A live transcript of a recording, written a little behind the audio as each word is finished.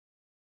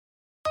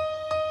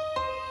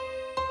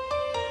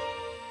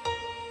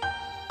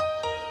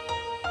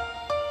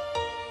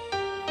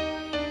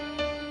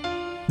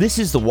This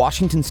is the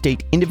Washington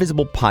State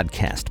Indivisible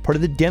Podcast, part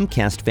of the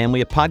Demcast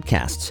family of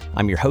podcasts.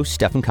 I'm your host,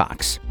 Stephen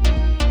Cox.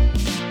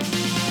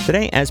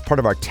 Today, as part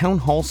of our Town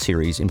Hall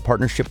series in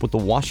partnership with the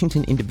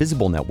Washington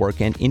Indivisible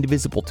Network and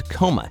Indivisible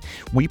Tacoma,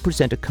 we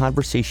present a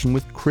conversation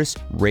with Chris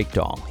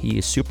Reykdal. He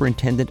is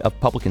Superintendent of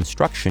Public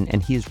Instruction,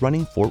 and he is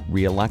running for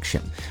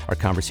re-election. Our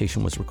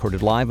conversation was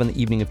recorded live on the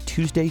evening of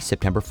Tuesday,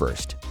 September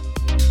 1st.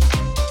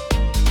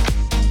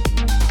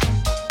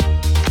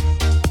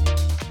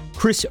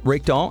 Chris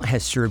Reykdal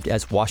has served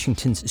as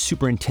Washington's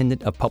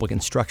Superintendent of Public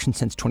Instruction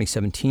since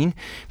 2017.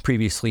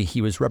 Previously,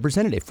 he was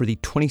representative for the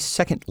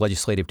 22nd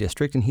Legislative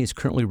District, and he is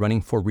currently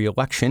running for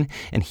re-election.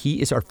 And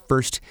he is our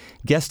first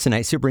guest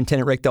tonight.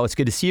 Superintendent Reykdal, it's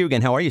good to see you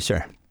again. How are you,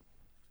 sir?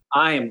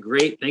 I am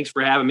great. Thanks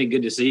for having me.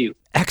 Good to see you.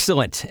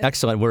 Excellent.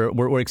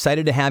 We're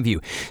excited to have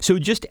you. So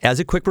just as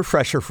a quick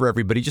refresher for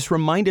everybody, just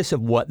remind us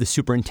of what the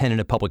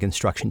Superintendent of Public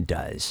Instruction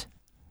does.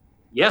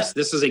 Yes,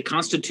 this is a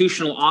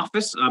constitutional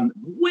office.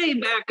 Way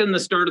back in the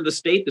start of the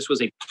state, this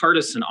was a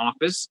partisan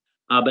office.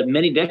 But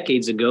many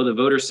decades ago, the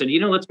voters said,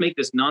 let's make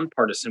this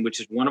nonpartisan, which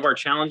is one of our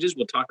challenges.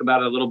 We'll talk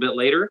about it a little bit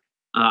later.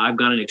 I've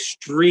got an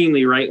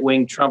extremely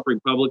right-wing Trump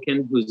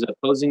Republican who's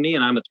opposing me,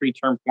 and I'm a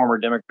three-term former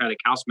Democratic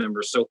House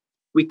member. So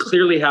we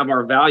clearly have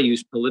our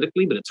values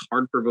politically, but it's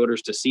hard for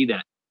voters to see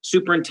that.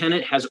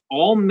 Superintendent has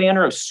all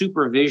manner of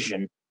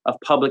supervision of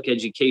public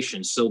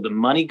education. So the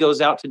money goes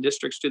out to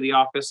districts, to the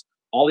office,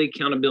 all the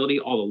accountability,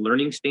 all the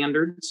learning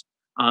standards.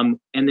 And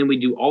then we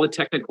do all the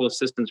technical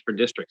assistance for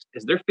districts.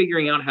 As they're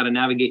figuring out how to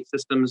navigate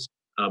systems,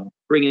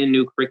 bring in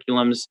new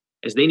curriculums,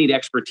 as they need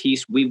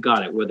expertise, we've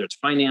got it, whether it's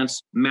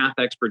finance, math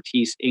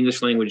expertise,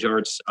 English language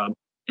arts.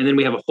 And then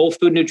we have a whole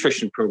food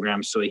nutrition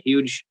program. So a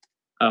huge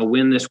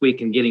win this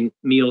week in getting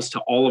meals to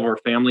all of our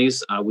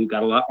families. We've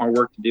got a lot more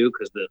work to do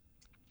because the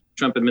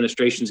Trump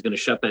administration is going to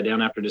shut that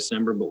down after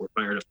December, but we're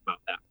fired up about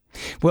that.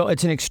 Well,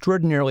 it's an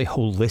extraordinarily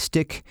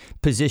holistic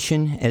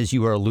position, as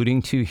you are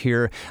alluding to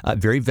here,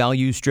 very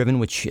values-driven,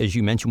 which, as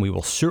you mentioned, we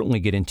will certainly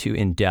get into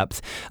in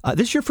depth.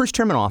 This is your first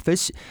term in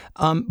office,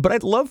 but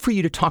I'd love for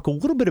you to talk a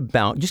little bit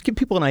about, just give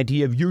people an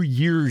idea of your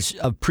years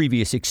of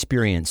previous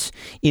experience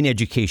in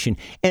education,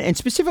 and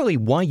specifically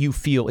why you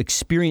feel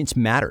experience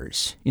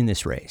matters in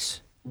this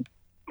race.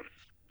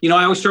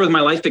 I always start with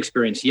my life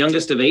experience.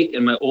 Youngest of 8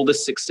 and my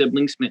oldest 6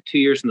 siblings spent 2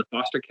 years in the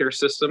foster care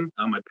system.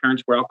 My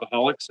parents were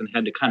alcoholics and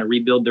had to kind of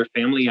rebuild their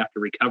family after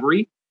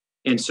recovery.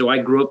 And so I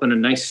grew up in a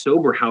nice,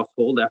 sober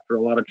household after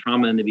a lot of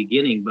trauma in the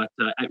beginning, but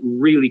it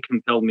really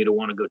compelled me to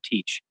want to go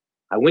teach.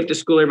 I went to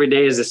school every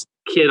day as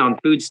a kid on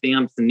food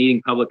stamps and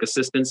needing public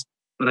assistance,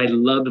 but I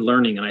loved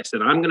learning. And I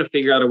said, I'm going to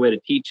figure out a way to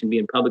teach and be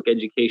in public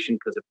education,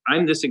 because if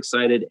I'm this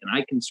excited and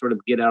I can sort of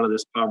get out of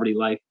this poverty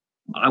life,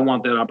 I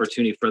want that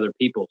opportunity for other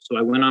people. So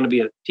I went on to be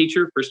a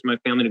teacher, first in my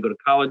family to go to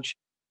college,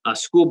 a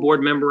school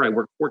board member. I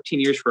worked 14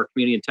 years for our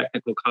community and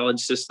technical college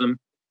system,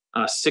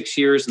 6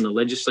 years in the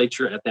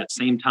legislature at that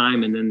same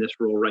time, and then this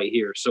role right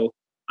here. So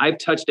I've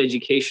touched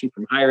education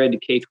from higher ed to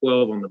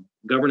K-12 on the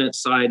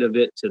governance side of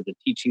it to the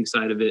teaching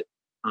side of it.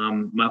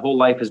 My whole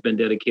life has been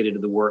dedicated to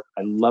the work.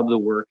 I love the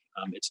work.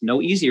 It's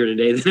no easier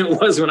today than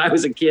it was when I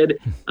was a kid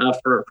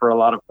for a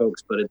lot of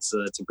folks, but it's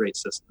a great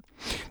system.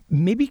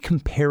 Maybe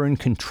compare and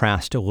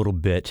contrast a little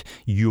bit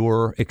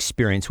your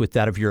experience with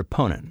that of your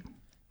opponent.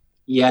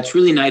 Yeah, it's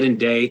really night and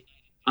day.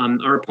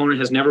 Our opponent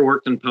has never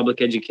worked in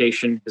public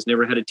education, has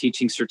never had a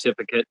teaching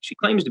certificate. She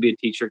claims to be a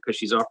teacher because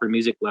she's offered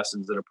music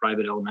lessons at a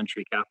private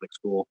elementary Catholic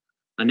school.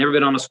 Never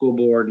been on a school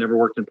board, never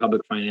worked in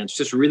public finance,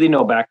 just really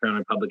no background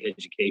in public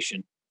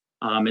education.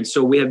 And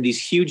so we have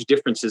these huge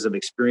differences of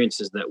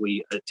experiences that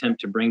we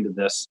attempt to bring to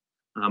this.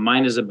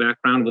 Mine is a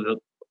background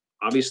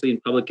obviously in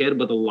public ed,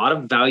 with a lot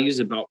of values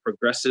about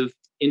progressive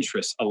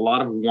interests, a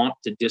lot of want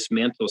to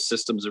dismantle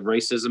systems of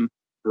racism,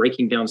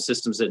 breaking down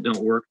systems that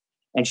don't work.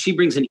 And she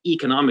brings an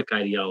economic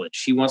ideology.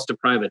 She wants to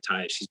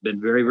privatize. She's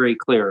been very, very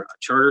clear.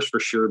 Charters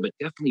for sure, but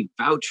definitely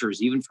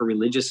vouchers, even for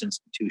religious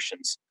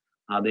institutions.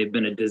 They've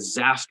been a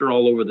disaster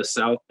all over the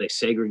South. They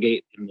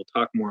segregate, and we'll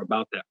talk more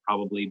about that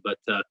probably. But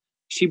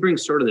she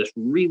brings sort of this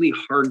really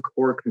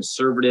hardcore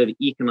conservative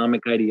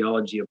economic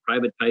ideology of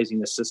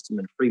privatizing the system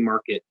and free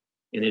market.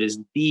 And it is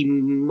the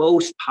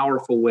most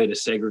powerful way to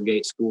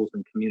segregate schools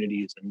and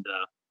communities. And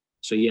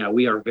so,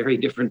 we are very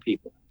different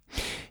people.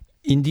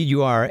 Indeed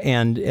you are.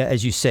 And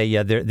as you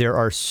say, there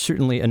are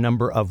certainly a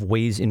number of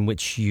ways in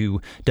which you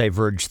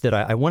diverge that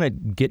I want to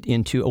get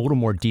into a little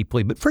more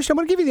deeply. But first, I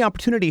want to give you the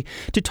opportunity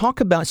to talk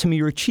about some of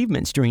your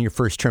achievements during your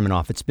first term in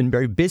office. It's been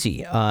very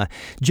busy.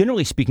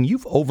 Generally speaking,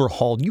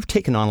 you've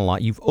taken on a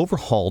lot. You've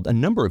overhauled a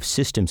number of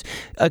systems.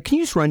 Can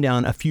you just run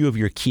down a few of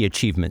your key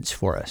achievements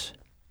for us?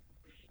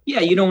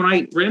 Yeah, when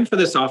I ran for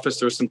this office,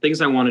 there were some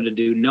things I wanted to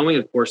do, knowing,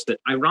 of course, that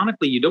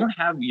ironically, you don't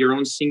have your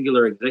own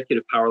singular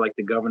executive power like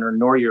the governor,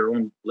 nor your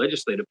own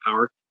legislative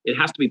power. It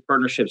has to be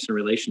partnerships and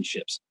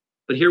relationships.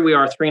 But here we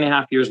are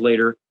 3.5 years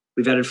later.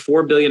 We've added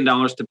 $4 billion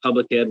to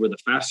public ed. We're the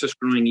fastest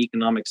growing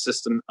economic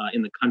system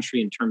in the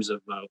country in terms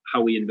of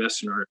how we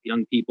invest in our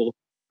young people.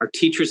 Our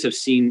teachers have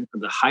seen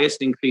the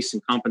highest increase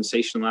in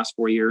compensation in the last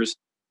 4 years.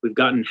 We've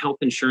gotten health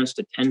insurance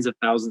to tens of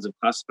thousands of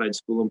classified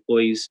school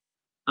employees.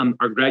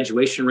 Our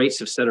graduation rates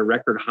have set a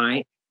record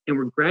high, and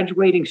we're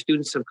graduating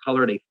students of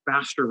color at a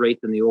faster rate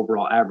than the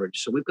overall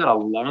average. So we've got a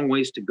long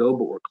ways to go,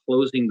 but we're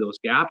closing those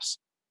gaps.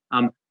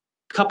 A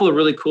couple of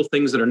really cool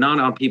things that are not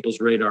on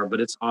people's radar,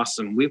 but it's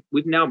awesome.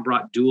 We've now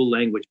brought dual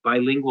language,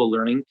 bilingual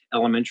learning to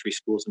elementary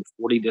schools in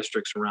 40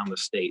 districts around the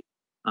state.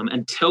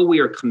 Until we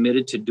are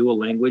committed to dual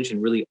language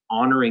and really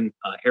honoring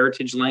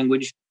heritage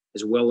language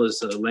as well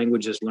as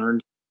languages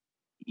learned,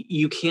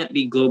 you can't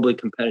be globally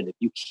competitive.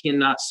 You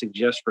cannot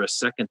suggest for a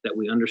second that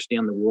we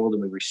understand the world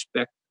and we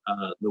respect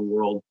the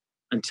world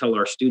until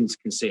our students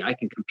can say, I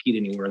can compete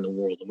anywhere in the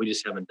world. And we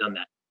just haven't done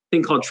that.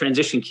 Thing called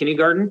transition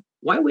kindergarten.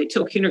 Why wait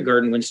till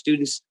kindergarten when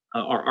students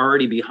are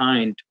already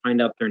behind to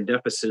find out they're in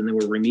deficit and then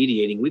we're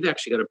remediating? We've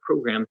actually got a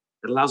program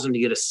that allows them to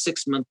get a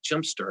 6-month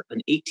jumpstart,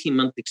 an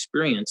 18-month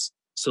experience.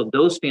 So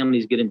those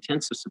families get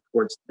intensive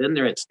supports, then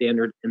they're at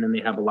standard, and then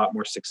they have a lot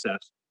more success.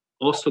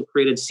 Also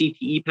created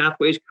CTE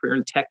pathways, career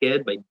and tech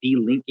ed, by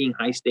delinking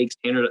high-stakes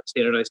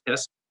standardized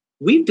tests.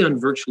 We've done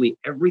virtually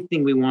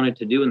everything we wanted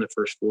to do in the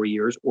first 4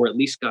 years, or at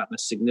least gotten a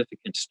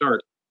significant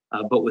start.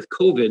 But with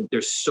COVID,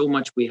 there's so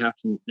much we have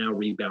to now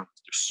rebalance.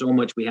 There's so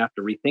much we have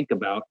to rethink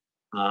about.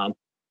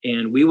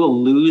 And we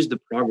will lose the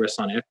progress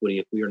on equity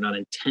if we are not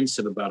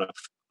intensive about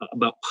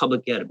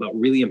public ed, about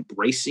really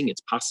embracing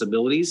its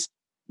possibilities.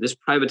 This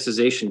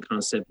privatization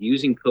concept,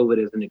 using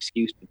COVID as an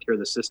excuse to tear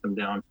the system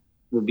down,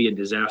 will be a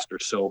disaster.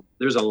 So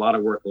there's a lot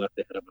of work left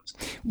ahead of us.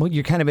 Well,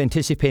 you're kind of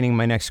anticipating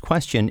my next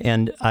question.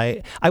 And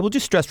I will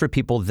just stress for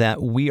people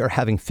that we are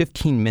having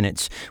 15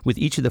 minutes with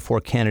each of the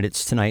 4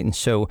 candidates tonight. And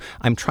so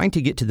I'm trying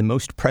to get to the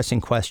most pressing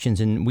questions.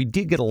 And we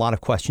did get a lot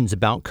of questions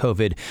about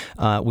COVID.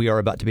 We are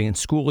about to be in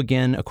school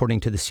again.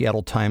 According to the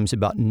Seattle Times,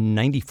 about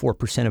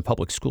 94% of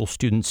public school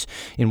students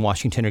in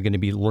Washington are going to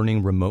be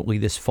learning remotely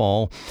this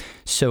fall.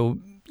 So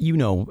you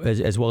know,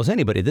 as well as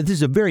anybody, that this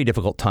is a very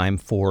difficult time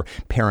for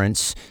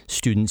parents,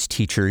 students,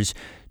 teachers.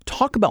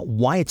 Talk about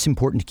why it's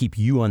important to keep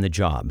you on the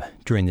job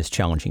during this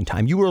challenging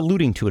time. You were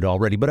alluding to it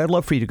already, but I'd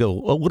love for you to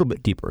go a little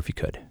bit deeper if you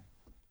could.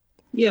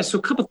 Yeah, so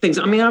a couple of things.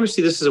 I mean,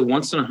 obviously, this is a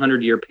once in a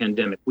 100-year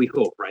pandemic. We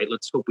hope, right?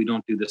 Let's hope we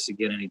don't do this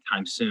again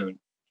anytime soon.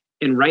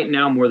 And right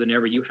now, more than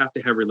ever, you have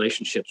to have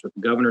relationships with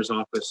the governor's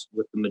office,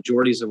 with the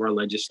majorities of our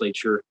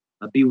legislature,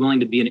 be willing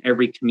to be in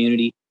every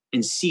community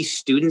and see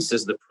students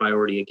as the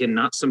priority. Again,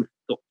 not some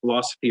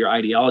philosophy or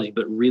ideology,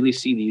 but really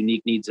see the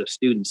unique needs of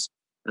students.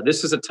 Now,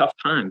 this is a tough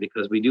time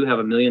because we do have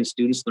 1 million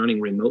students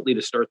learning remotely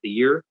to start the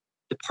year.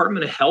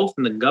 Department of Health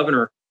and the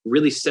governor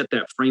really set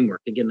that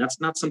framework. Again, that's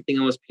not something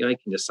OSPI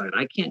can decide.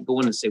 I can't go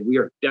in and say, we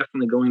are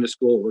definitely going to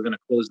school, we're going to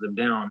close them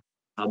down.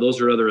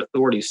 Those are other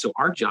authorities. So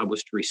our job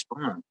was to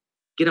respond.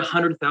 Get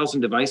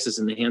 100,000 devices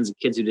in the hands of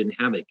kids who didn't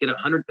have it. Get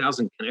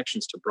 100,000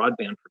 connections to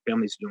broadband for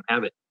families who don't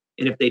have it.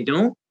 And if they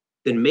don't,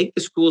 then make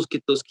the schools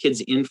get those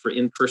kids in for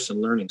in-person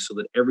learning so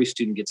that every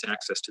student gets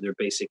access to their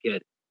basic ed.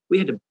 We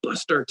had to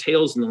bust our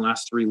tails in the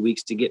last 3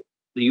 weeks to get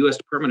the U.S.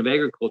 Department of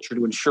Agriculture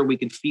to ensure we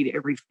could feed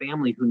every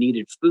family who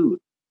needed food.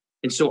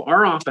 And so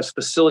our office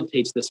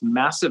facilitates this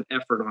massive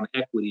effort on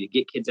equity to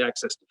get kids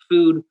access to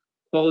food,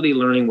 quality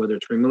learning, whether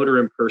it's remote or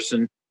in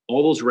person,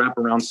 all those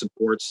wraparound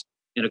supports.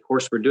 And of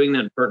course, we're doing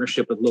that in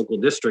partnership with local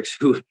districts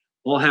who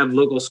all have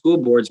local school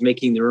boards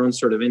making their own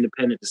sort of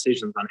independent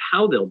decisions on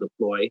how they'll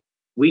deploy.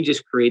 We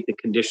just create the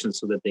conditions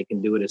so that they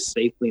can do it as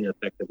safely and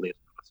effectively as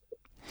possible.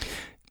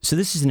 So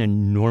this is an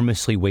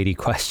enormously weighty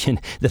question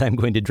that I'm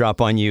going to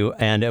drop on you,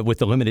 and with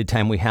the limited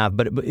time we have,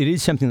 but it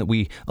is something that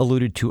we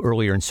alluded to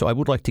earlier, and so I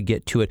would like to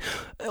get to it.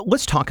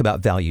 Let's talk about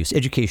values,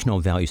 educational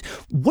values.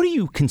 What do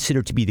you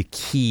consider to be the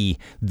key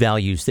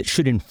values that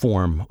should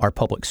inform our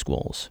public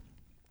schools?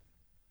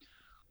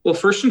 Well,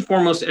 first and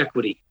foremost,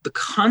 equity. The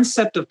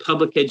concept of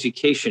public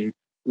education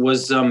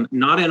was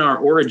not in our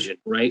origin,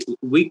 right?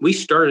 We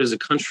started as a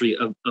country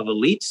of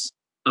elites,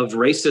 of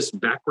racist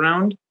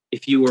background.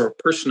 If you were a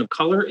person of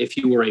color, if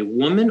you were a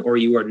woman, or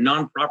you were a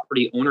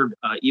non-property owner,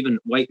 even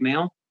white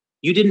male,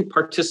 you didn't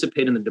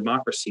participate in the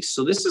democracy.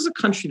 So this is a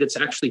country that's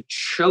actually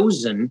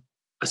chosen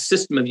a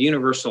system of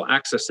universal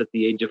access at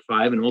the age of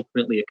 5 and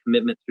ultimately a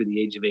commitment through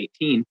the age of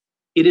 18.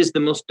 It is the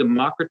most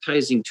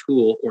democratizing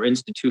tool or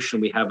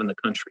institution we have in the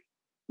country.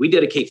 We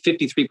dedicate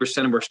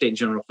 53% of our state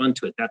general fund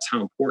to it. That's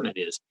how important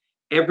it is.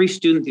 Every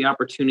student the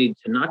opportunity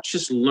to not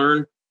just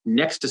learn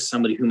next to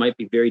somebody who might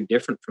be very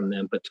different from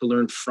them, but to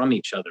learn from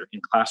each other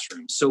in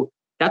classrooms. So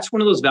that's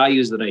one of those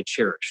values that I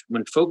cherish.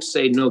 When folks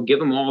say, no, give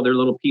them all their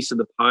little piece of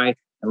the pie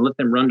and let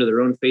them run to their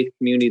own faith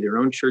community, their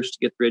own church to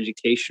get their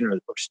education, or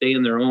stay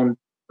in their own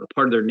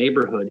part of their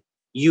neighborhood,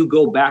 you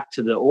go back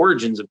to the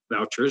origins of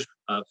vouchers,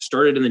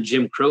 started in the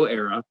Jim Crow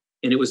era,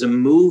 and it was a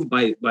move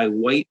by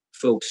white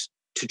folks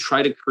to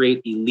try to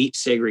create elite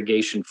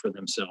segregation for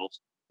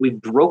themselves. We've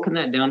broken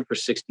that down for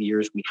 60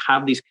 years. We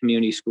have these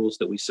community schools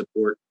that we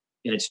support,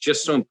 and it's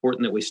just so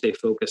important that we stay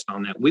focused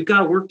on that. We've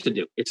got work to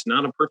do. It's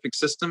not a perfect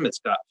system. It's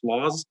got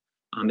flaws.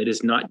 It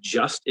is not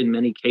just in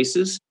many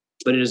cases,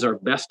 but it is our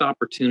best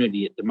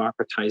opportunity at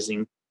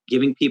democratizing,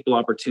 giving people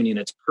opportunity, and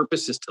its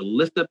purpose is to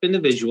lift up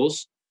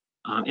individuals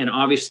And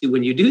obviously,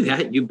 when you do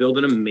that, you build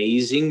an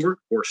amazing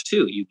workforce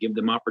too. You give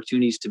them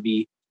opportunities to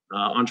be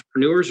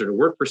entrepreneurs or to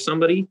work for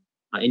somebody,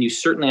 and you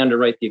certainly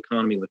underwrite the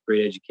economy with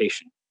great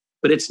education.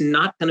 But it's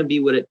not going to be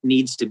what it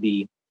needs to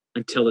be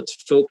until it's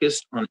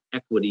focused on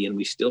equity, and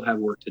we still have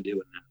work to do in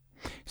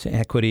that. So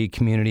equity,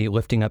 community,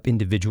 lifting up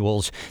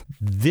individuals.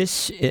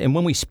 This, and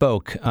when we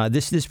spoke,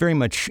 this very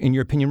much, in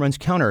your opinion, runs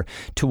counter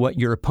to what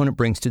your opponent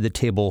brings to the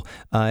table.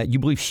 You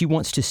believe she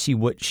wants to see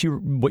what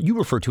you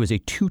refer to as a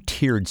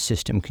two-tiered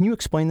system. Can you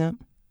explain that?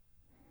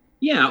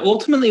 Yeah,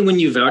 ultimately, when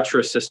you voucher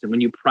a system,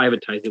 when you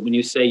privatize it, when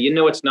you say,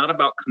 it's not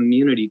about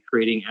community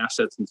creating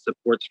assets and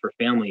supports for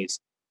families.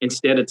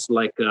 Instead, it's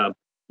like,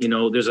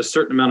 there's a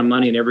certain amount of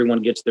money and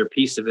everyone gets their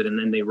piece of it, and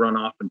then they run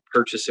off and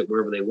purchase it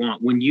wherever they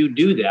want. When you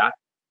do that,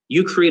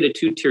 you create a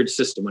two-tiered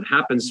system. What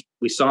happens,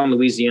 we saw in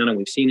Louisiana,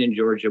 we've seen in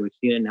Georgia, we've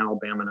seen it in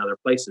Alabama and other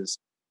places,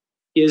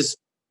 is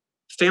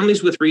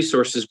families with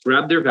resources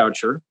grab their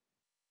voucher.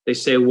 They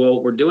say,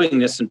 well, we're doing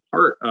this in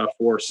part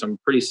for some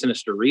pretty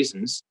sinister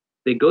reasons.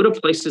 They go to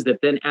places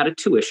that then add a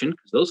tuition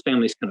because those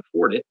families can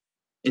afford it.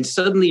 And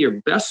suddenly your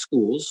best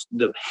schools,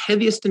 the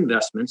heaviest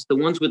investments, the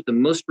ones with the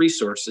most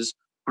resources,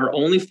 are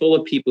only full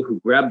of people who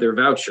grab their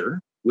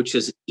voucher, which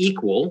is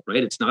equal,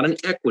 right? It's not an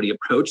equity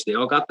approach. They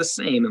all got the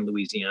same in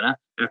Louisiana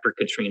after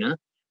Katrina,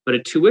 but a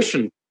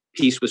tuition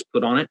piece was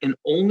put on it, and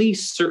only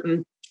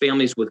certain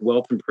families with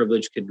wealth and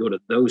privilege could go to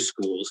those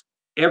schools.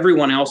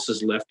 Everyone else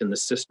is left in the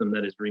system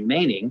that is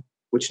remaining,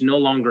 which no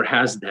longer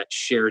has that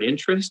shared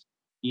interest.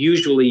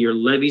 Usually your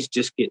levies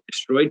just get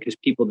destroyed because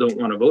people don't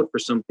want to vote for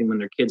something when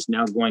their kid's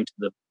now going to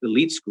the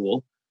elite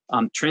school.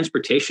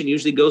 Transportation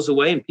usually goes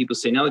away, and people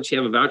say, now that you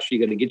have a voucher, you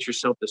got to get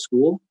yourself to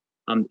school.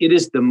 It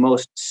is the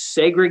most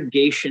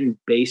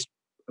segregation-based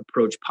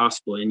approach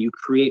possible, and you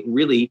create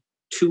really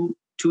two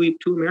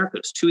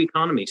Americas, two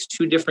economies,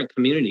 two different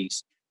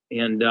communities.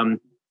 And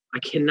I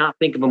cannot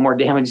think of a more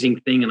damaging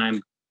thing, and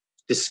I'm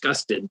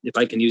disgusted, if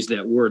I can use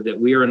that word, that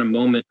we are in a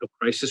moment of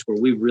crisis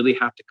where we really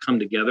have to come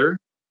together.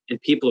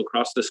 And people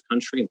across this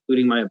country,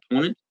 including my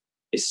opponent,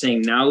 is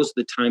saying now's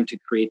the time to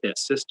create that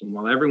system.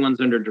 While everyone's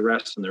under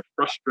duress and they're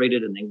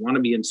frustrated and they want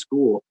to be in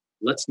school,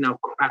 let's now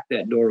crack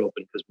that door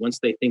open, because once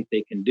they think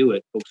they can do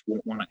it, folks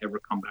won't want to ever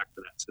come back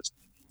to that system.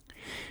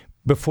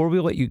 Before we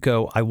let you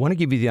go, I want to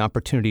give you the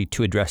opportunity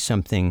to address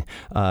something.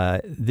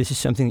 This is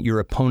something that your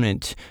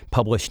opponent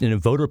published in a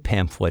voter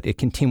pamphlet. It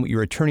contained what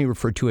your attorney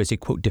referred to as a,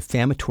 quote,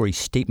 defamatory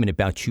statement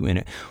about you in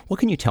it. What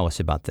can you tell us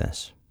about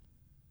this?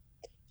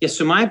 Yeah,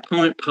 so my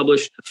opponent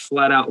published a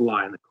flat-out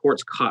lie, and the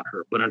courts caught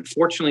her, but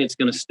unfortunately it's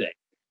going to stay.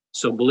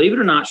 So believe it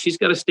or not, she's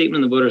got a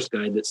statement in the voter's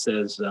guide that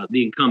says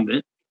the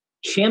incumbent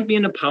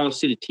championed a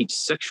policy to teach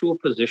sexual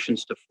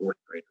positions to fourth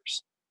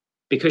graders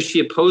because she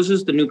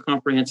opposes the new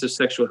comprehensive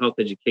sexual health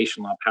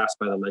education law passed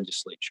by the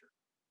legislature.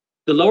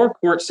 The lower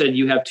court said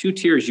you have two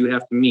tiers you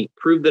have to meet: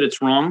 prove that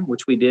it's wrong,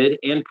 which we did,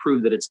 and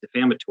prove that it's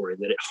defamatory,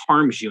 that it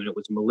harms you and it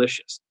was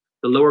malicious.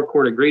 The lower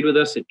court agreed with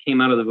us. It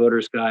came out of the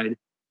voter's guide.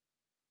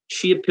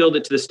 She appealed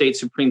it to the state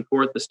Supreme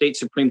Court. The state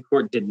Supreme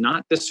Court did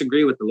not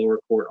disagree with the lower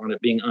court on it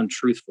being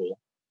untruthful,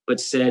 but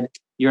said,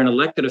 you're an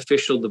elected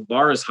official, the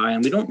bar is high,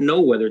 and we don't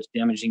know whether it's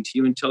damaging to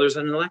you until there's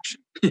an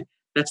election.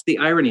 That's the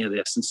irony of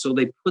this. And so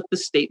they put the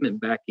statement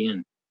back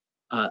in.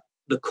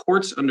 The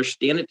courts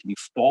understand it to be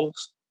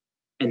false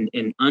and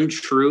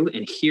untrue,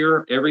 and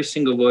here every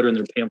single voter in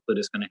their pamphlet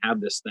is going to have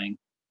this thing.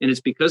 And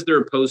it's because they're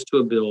opposed to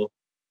a bill,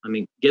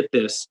 get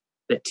this,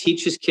 that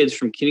teaches kids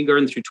from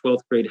kindergarten through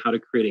 12th grade how to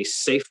create a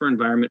safer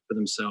environment for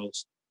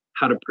themselves,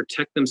 how to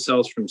protect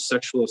themselves from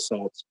sexual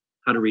assaults,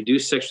 how to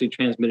reduce sexually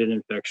transmitted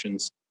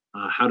infections,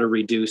 how to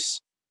reduce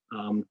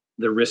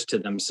the risk to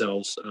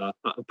themselves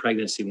of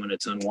pregnancy when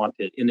it's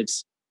unwanted. And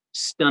it's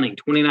stunning.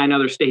 29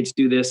 other states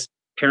do this.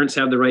 Parents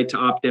have the right to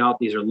opt out.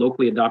 These are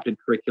locally adopted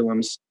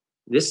curriculums.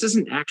 This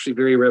isn't actually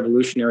very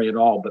revolutionary at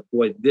all, but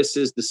boy, this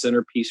is the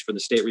centerpiece for the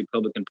state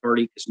Republican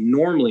Party, because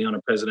normally on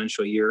a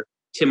presidential year,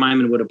 Tim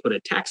Eyman would have put a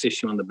tax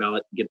issue on the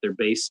ballot to get their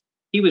base.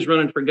 He was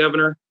running for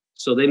governor,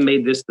 so they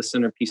made this the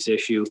centerpiece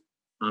issue.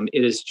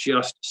 It is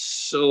just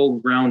so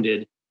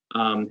grounded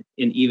in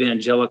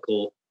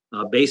evangelical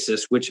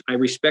basis, which I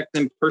respect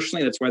them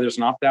personally. That's why there's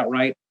an opt-out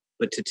right.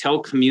 But to tell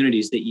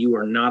communities that you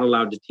are not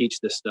allowed to teach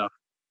this stuff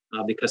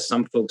because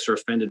some folks are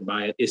offended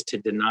by it is to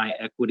deny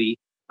equity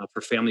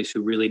for families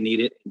who really need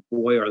it. And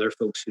boy, are there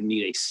folks who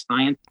need a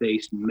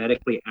science-based,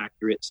 medically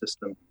accurate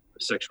system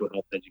of sexual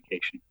health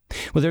education.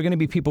 Well, there are going to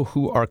be people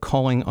who are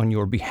calling on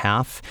your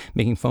behalf,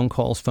 making phone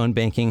calls, phone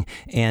banking,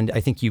 and I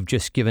think you've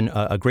just given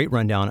a great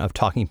rundown of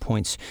talking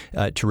points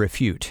to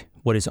refute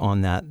what is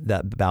on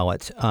that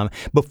ballot.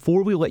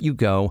 Before we let you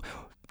go,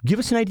 give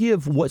us an idea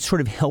of what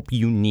sort of help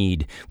you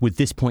need with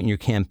this point in your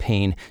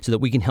campaign so that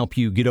we can help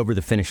you get over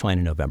the finish line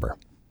in November.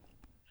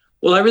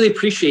 Well, I really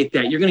appreciate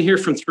that. You're going to hear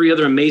from three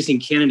other amazing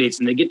candidates,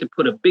 and they get to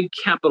put a big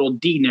capital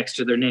D next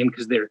to their name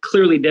because they're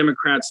clearly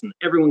Democrats, and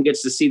everyone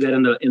gets to see that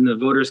in the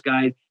voter's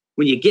guide.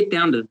 When you get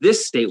down to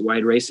this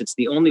statewide race, it's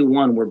the only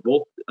one where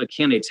both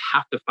candidates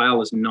have to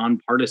file as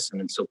nonpartisan.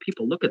 And so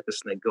people look at this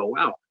and they go,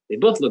 wow, they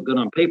both look good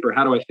on paper.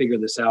 How do I figure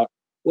this out?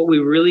 What we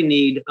really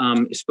need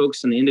is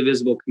folks in the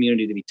indivisible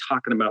community to be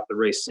talking about the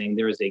race, saying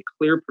there is a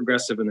clear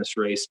progressive in this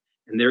race,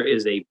 and there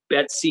is a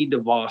Betsy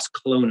DeVos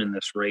clone in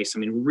this race. I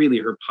mean, really,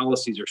 her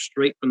policies are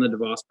straight from the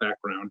DeVos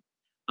background.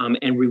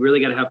 And we really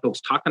got to have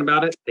folks talking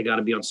about it. They got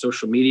to be on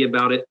social media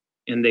about it,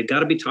 and they've got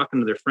to be talking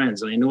to their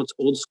friends. And I know it's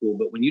old school,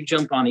 but when you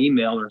jump on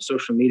email or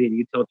social media and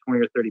you tell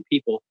 20 or 30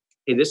 people,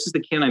 hey, this is the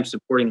candidate I'm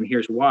supporting, and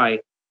here's why,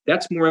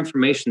 that's more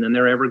information than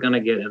they're ever going to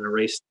get in a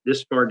race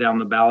this far down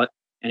the ballot.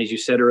 And as you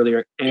said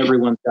earlier,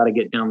 everyone's got to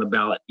get down the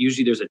ballot.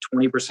 Usually there's a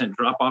 20%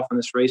 drop off in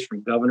this race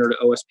from governor to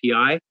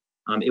OSPI.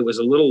 It was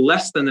a little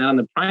less than that in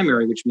the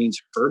primary, which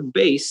means her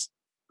base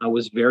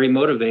was very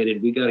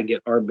motivated. We got to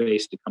get our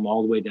base to come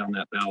all the way down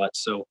that ballot.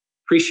 So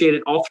appreciate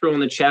it. I'll throw in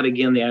the chat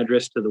again the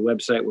address to the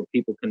website where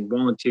people can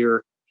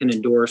volunteer, can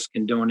endorse,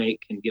 can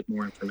donate, can get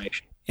more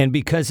information. And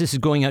because this is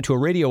going out to a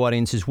radio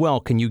audience as well,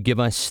 can you give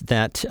us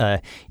that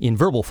in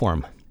verbal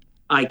form?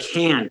 I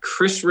can.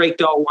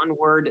 ChrisReykdal,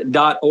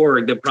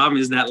 oneword.org. The problem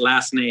is that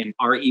last name,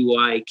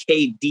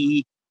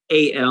 Reykdal,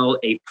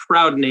 a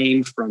proud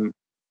name from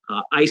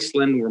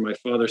Iceland, where my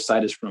father's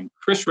side is from.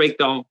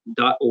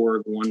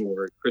 ChrisReykdal.org, one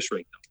word, Chris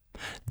Reykdal.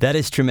 That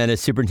is tremendous.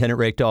 Superintendent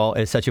Reykdal,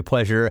 it's such a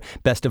pleasure.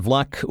 Best of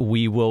luck.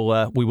 We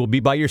will be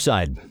by your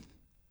side.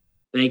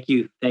 Thank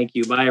you. Thank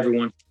you. Bye,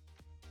 everyone.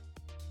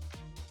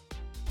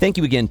 Thank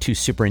you again to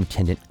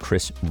Superintendent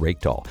Chris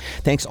Reykdal.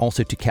 Thanks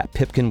also to Kat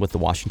Pipkin with the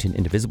Washington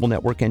Indivisible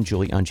Network and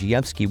Julie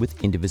Andrzejewski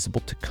with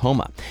Indivisible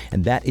Tacoma.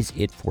 And that is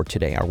it for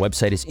today. Our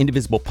website is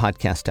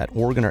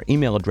indivisiblepodcast.org and our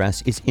email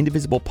address is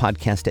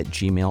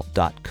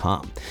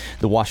indivisiblepodcast@gmail.com.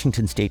 The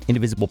Washington State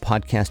Indivisible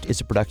Podcast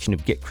is a production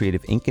of Get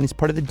Creative Inc. and is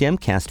part of the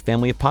Demcast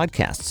family of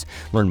podcasts.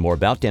 Learn more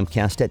about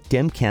Demcast at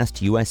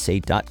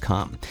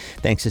demcastusa.com.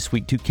 Thanks this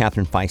week to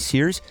Catherine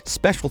Fye-Sears.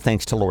 Special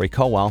thanks to Lori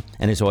Cowell.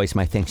 And as always,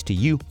 my thanks to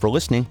you for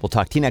listening. We'll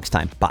talk to you next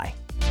time. Bye.